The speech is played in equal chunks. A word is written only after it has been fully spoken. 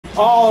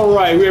All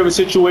right, we have a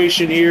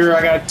situation here.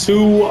 I got two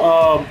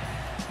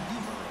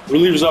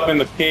relievers up in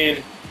the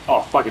pin.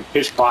 Oh, fucking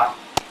pitch clock.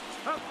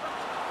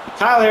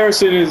 Kyle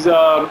Harrison is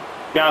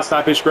bounced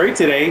not pitched great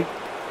today.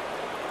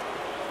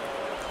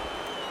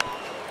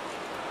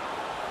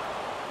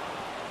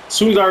 As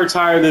soon as I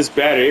retire this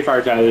batter, if I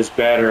retire this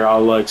batter,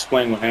 I'll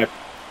explain what happened.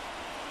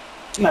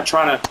 I'm not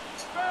trying to.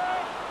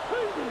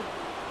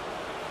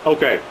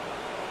 Okay.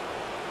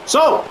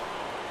 So,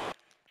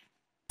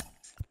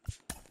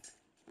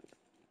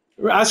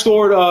 I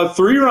scored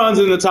 3 runs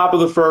in the top of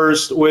the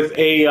first with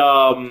a,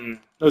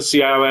 let's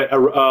see, I had a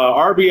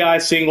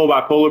RBI single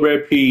by Polar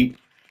Bear Pete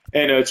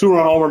and a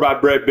 2-run homer by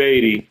Brett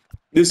Beatty.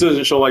 This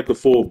doesn't show like the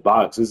full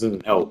box. This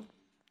doesn't help.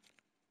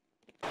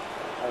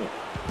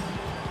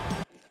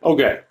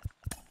 Okay.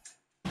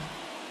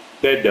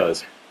 That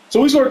does.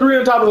 So we scored 3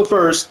 on top of the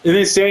first, and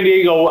then San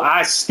Diego,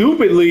 I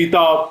stupidly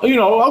thought, you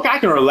know, okay, I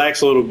can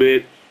relax a little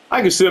bit.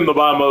 I can sit in the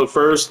bottom of the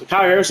first.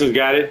 Kyle Harrison's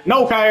got it.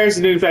 No, Kyle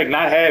Harrison did, in fact,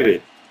 not have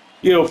it.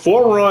 You know,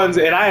 4 runs,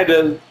 and I had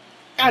to,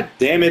 God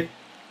damn it.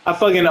 I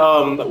fucking,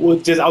 I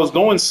was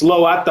going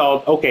slow. I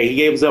thought, okay, he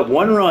gave us up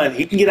 1 run.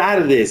 He can get out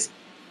of this.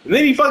 And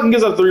then he fucking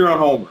gives up a 3-run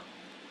homer.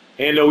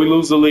 And we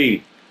lose the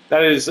lead.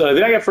 That is,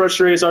 then I got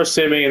frustrated, started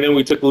simming, and then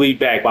we took the lead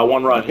back by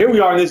 1 run. Here we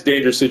are in this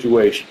dangerous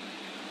situation.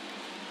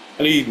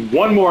 I need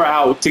 1 more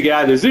out to get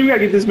out of this. Then we got to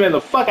get this man the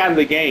fuck out of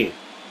the game.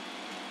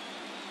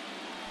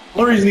 The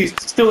only reason he's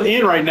still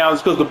in right now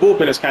is because the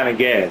bullpen is kind of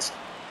gassed.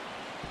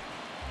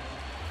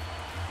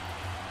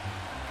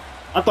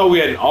 I thought we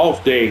had an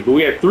off day, but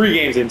we had 3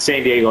 games in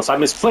San Diego, so I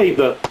misplayed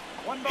the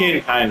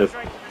pin kind of.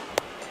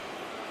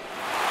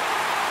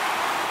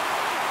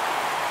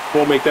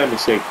 Won't make that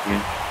mistake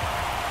again.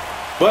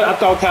 But I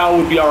thought Kyle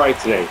would be all right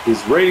today.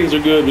 His ratings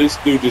are good, but this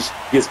dude just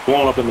gets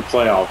blown up in the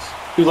playoffs.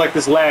 He was like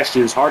this last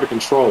year. It's hard to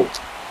control.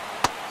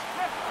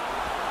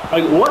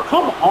 Like, what?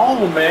 Come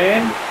on,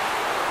 man.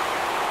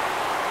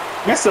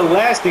 That's the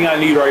last thing I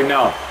need right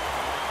now.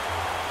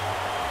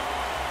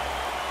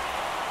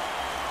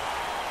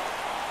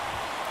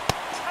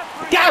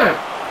 Got him!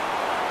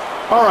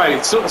 All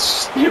right, so it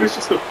was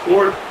just the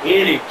 4th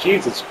inning.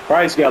 Jesus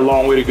Christ, got a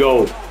long way to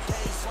go.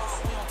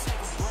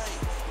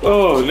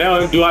 Oh,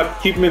 now do I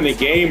keep him in the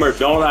game or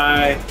don't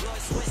I?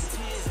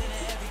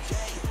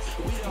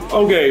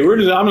 Okay, I'm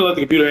gonna let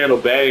the computer handle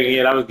batting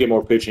in. I'm gonna get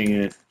more pitching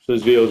in. So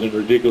this video isn't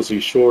ridiculously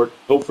short.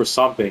 Hope for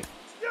something.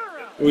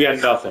 We got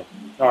nothing.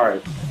 All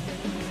right.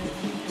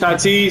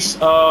 Tatis,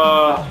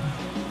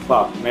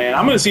 fuck, man.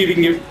 I'm gonna see if he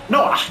can get.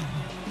 No,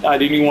 I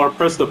didn't even want to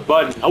press the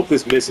button. Hope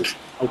this misses.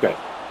 Okay.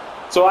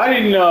 So I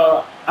didn't.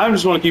 I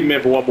just want to keep him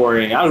in for 1 more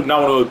inning. I do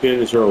not want to pin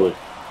this early.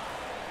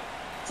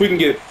 If we can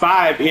get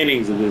 5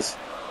 innings of this,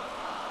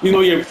 even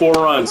though you have 4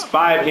 runs,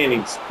 5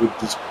 innings would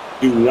just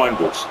do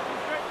wonders.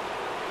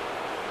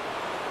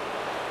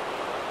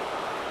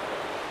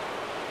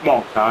 Come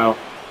on, Kyle.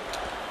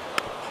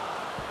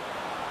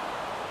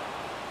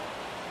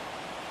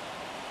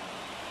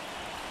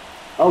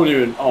 I don't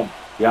even. Oh my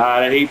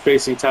God, I hate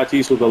facing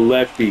Tatis with a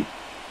lefty.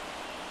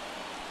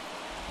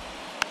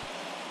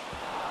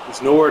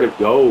 There's nowhere to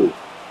go.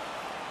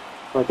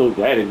 I throw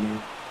that in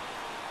there.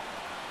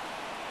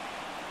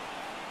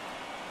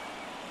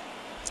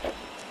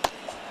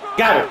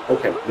 Got it.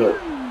 Okay, good.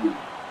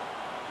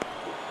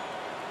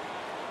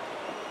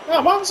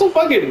 God, why am I so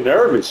fucking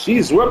nervous?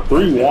 Jeez, we're up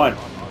 3-1.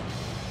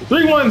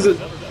 3-1's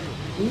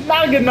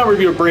not a good number if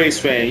you're a Braves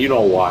fan. You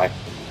know why.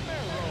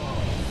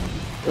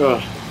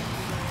 Ugh.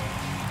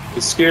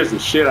 It scares the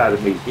shit out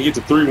of me. You get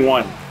to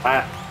 3-1.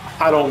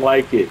 I don't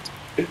like it.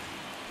 I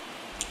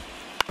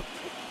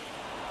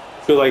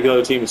feel like the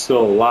other team is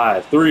still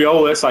alive.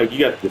 3-0, that's like you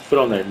got the foot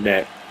on their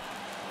neck.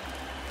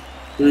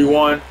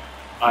 3-1.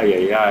 Ay,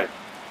 ay, ay.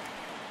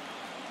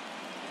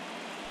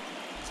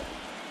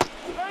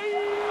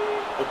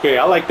 Okay,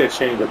 I like that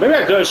changeup. Maybe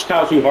I judged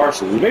Kyle too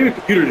harshly. Maybe the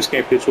computer just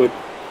can't pitch with.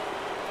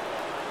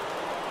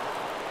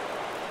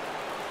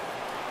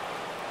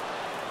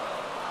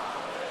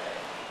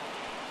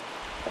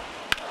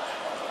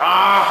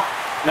 Ah!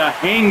 Now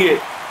hang it.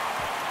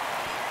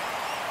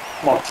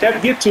 Come on,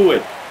 Kev, get to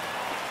it.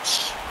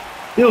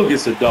 Still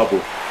gets a double.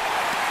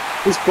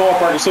 This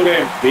ballpark is so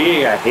damn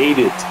big, I hate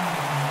it.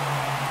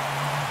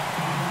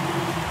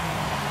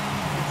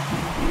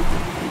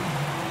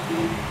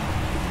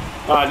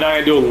 Now I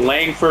gotta do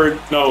Langford.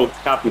 No,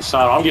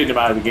 Campusano. I'm getting him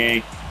out of the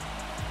game.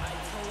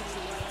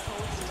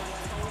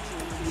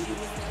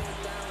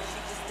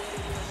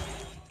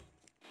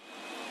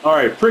 All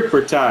right,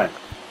 Prickford time.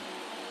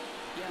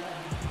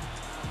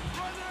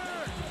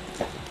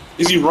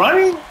 Is he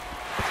running?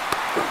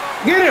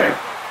 Get him!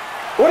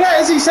 What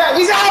is he saying?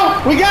 He's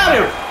out! We got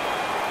him!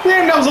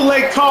 Damn, that was a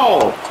late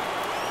call.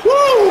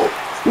 Woo!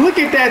 Look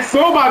at that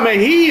throw by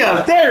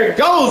Mejia. There it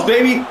goes,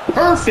 baby.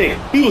 Perfect.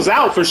 He was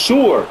out for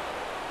sure.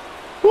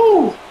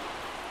 Woo!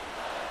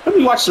 Let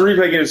me watch the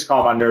replay again just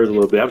calm my nerves a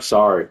little bit. I'm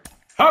sorry.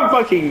 I'm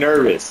fucking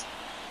nervous.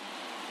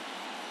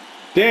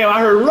 Damn, I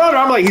heard runner.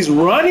 I'm like, he's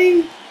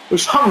running?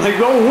 I'm like,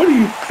 oh, what are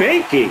you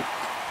thinking?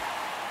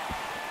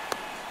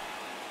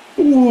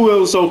 Ooh, it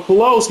was so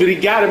close, but he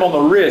got him on the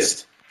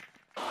wrist.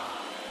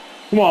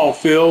 Come on,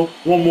 Phil.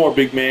 One more,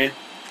 big man.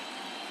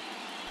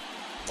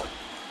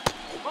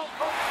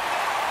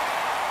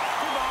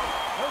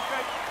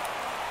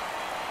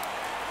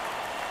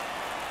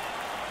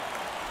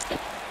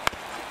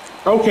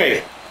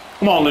 Okay.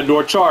 Come on,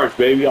 Lindor. Charge,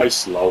 baby. I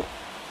slow.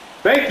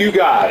 Thank you,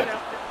 God.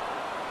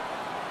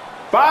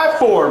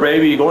 5-4,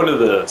 baby. Going to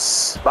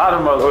the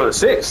bottom of the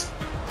sixth.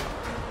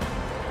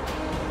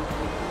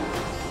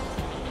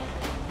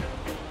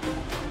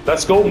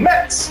 Let's go,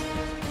 Mets.